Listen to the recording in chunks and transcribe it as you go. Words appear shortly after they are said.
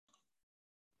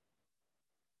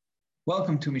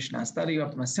Welcome to Mishnah study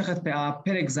of Masechet Pe'ah,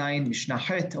 Perek Zayin, Mishnah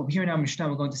Het. Over here in our Mishnah,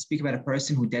 we're going to speak about a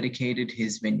person who dedicated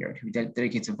his vineyard, who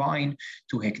dedicates a vine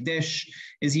to Hekdesh.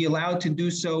 Is he allowed to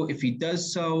do so? If he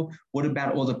does so, what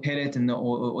about all the peret and the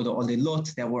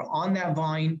olilot that were on that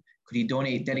vine? Could he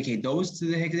dedicate those to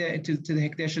the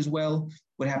Hekdesh as well?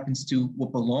 What happens to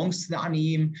what belongs to the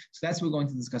Aniyim? So that's what we're going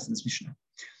to discuss in this Mishnah.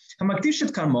 Hamakdish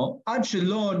et karmo, ad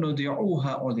shelo nodi'u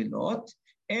ha'olilot,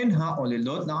 en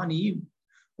ha'olilot la'aniyim.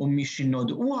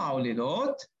 ומשנודעו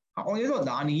העוללות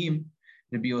לעניים.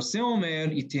 רבי יוסי אומר,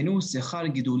 ייתנו שכר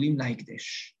גידולים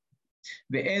להקדש.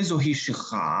 ואיזו היא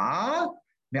שכחה?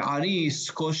 בעריס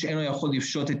כל שאינו יכול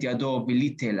לפשוט את ידו בלי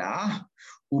תלה,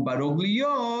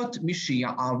 וברוגליות מי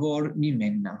שיעבור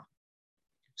ממנה.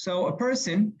 So a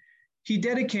person, he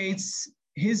dedicates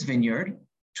his vineyard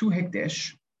to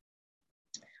Hekdesh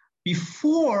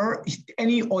before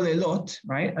any olelot,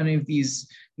 right? Any of these,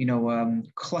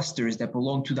 clusters that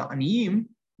belong to the aniyim,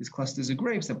 these clusters of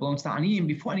grapes that belong to the aniyim,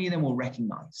 before any of them were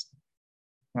recognized,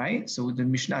 right? So the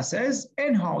Mishnah says,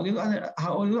 "En ha'olelot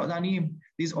aniyim."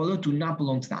 These olelot do not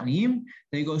belong to the aniyim;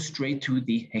 they go straight to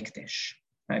the hekdesh,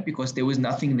 right? Because there was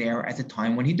nothing there at the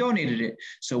time when he donated it.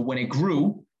 So when it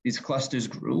grew, these clusters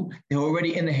grew. They were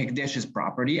already in the hekdesh's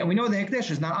property, and we know the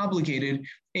hekdesh is not obligated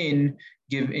in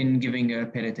giving a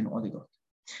peret and olilot.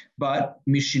 But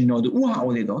mishinodu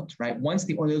ha'olilot, right? Once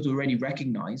the olilot are already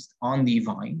recognized on the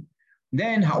vine,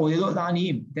 then ha'olilot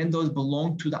la'aniyim, then those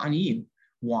belong to the aniyim.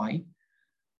 Why?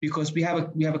 Because we have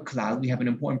a cloud, we have an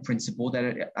important principle that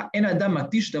a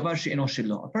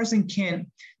person can't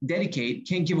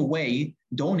give away,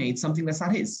 donate something that's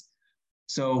not his.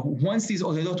 So once these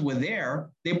olilot were there,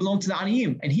 they belong to the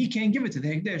aniyim, and he can't give it to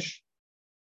the hekdesh.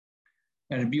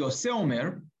 And Rabbi Yossi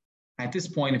Omer, at this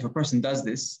point, if a person does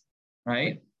this,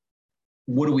 right,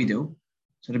 what do we do?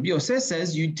 So Rabbi Yossi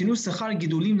says, you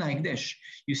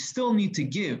still need to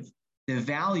give the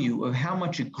value of how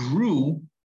much it grew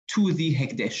to the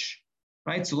hekdesh,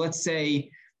 right? So let's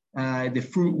say the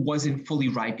fruit wasn't fully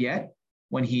ripe yet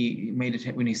when he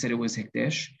said it was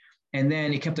hekdesh, and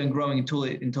then it kept on growing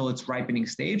until its ripening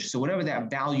stage. So whatever that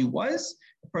value was,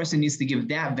 the person needs to give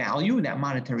that value, that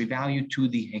monetary value, to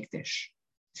the hekdesh.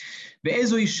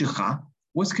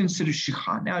 What's considered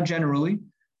shikha? Now, generally,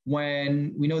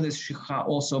 when we know there's shikha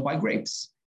also by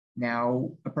grapes.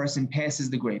 Now, a person passes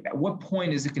the grape. At what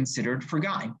point is it considered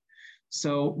forgotten?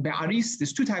 So, be'aris,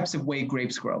 there's two types of way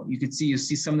grapes grow. You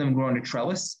see some of them grow on a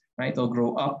trellis, right? They'll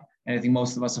grow up, and I think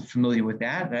most of us are familiar with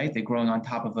that, right? They're growing on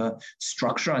top of a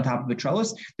structure, on top of a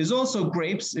trellis. There's also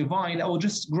grapes, a vine that will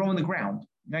just grow in the ground,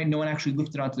 right? No one actually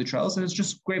lifted onto the trellis, and it's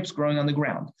just grapes growing on the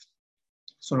ground.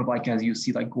 Sort of like as you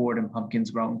see like gourd and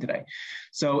pumpkins growing today.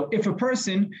 So if a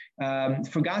person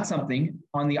forgot something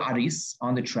on the aris,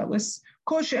 on the trellis,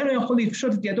 he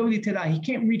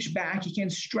can't reach back, he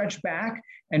can't stretch back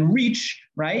and reach,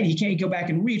 right? He can't go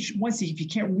back and reach. If he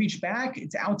can't reach back,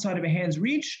 it's outside of a hand's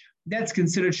reach, that's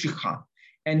considered shikha.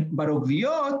 And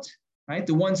barogliot, right,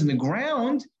 the ones in the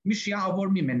ground,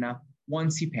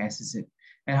 once he passes it.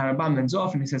 And Harabam ends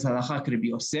off and he says, halacha Rabbi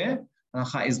Yossi.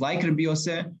 Halacha is like Rabbi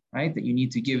Yossi, right? That you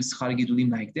need to give schar gidulim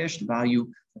lahekdesh, the value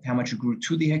of how much it grew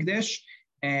to the hekdesh.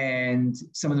 And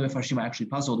some of the Mefarshim are actually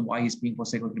puzzled why he's being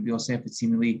posek like Rabbi Yossi if it's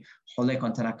seemingly holek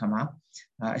on Tanna Kama,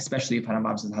 especially if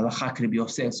Harambam says halacha Rabbi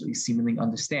Yossi, so he seemingly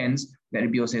understands that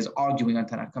Rabbi Yossi is arguing on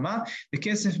Tanna Kama. The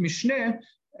Kesef Mishneh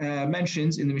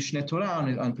mentions in the Mishneh Torah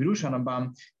on Pirush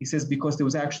Harambam, he says because there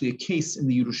was actually a case in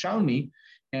the Yerushalmi,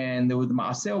 and there was the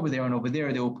Maaseh over there, and over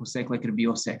there they were posek like Rabbi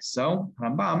Yossi. So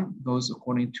Rambam goes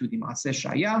according to the Maaseh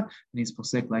Shaya, and he's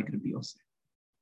posek like Rabbi Yossi.